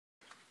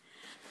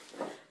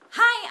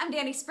I'm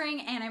Danny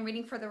Spring, and I'm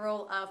reading for the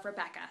role of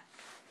Rebecca.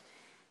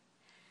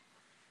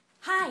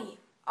 Hi,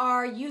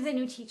 are you the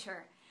new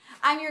teacher?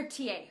 I'm your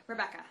TA,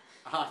 Rebecca.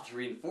 Ah, the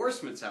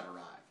reinforcements have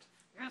arrived.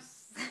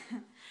 Yes.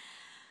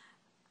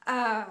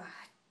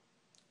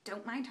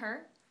 Don't mind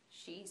her.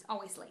 She's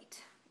always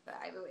late,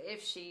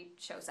 if she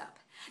shows up.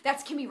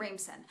 That's Kimmy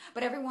Rameson,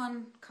 but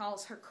everyone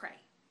calls her Kray.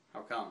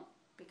 How come?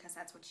 Because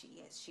that's what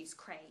she is. She's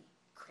Kray.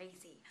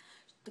 Crazy.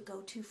 The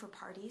go-to for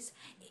parties.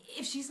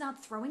 If she's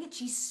not throwing it,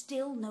 she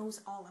still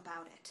knows all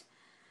about it.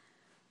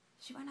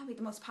 She might not be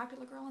the most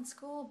popular girl in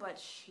school, but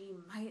she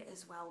might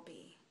as well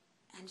be.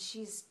 And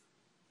she's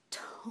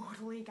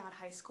totally got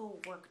high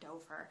school worked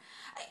over.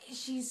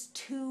 She's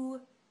too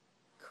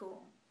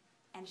cool.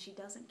 And she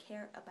doesn't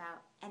care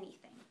about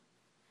anything.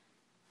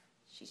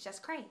 She's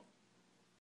just Kray.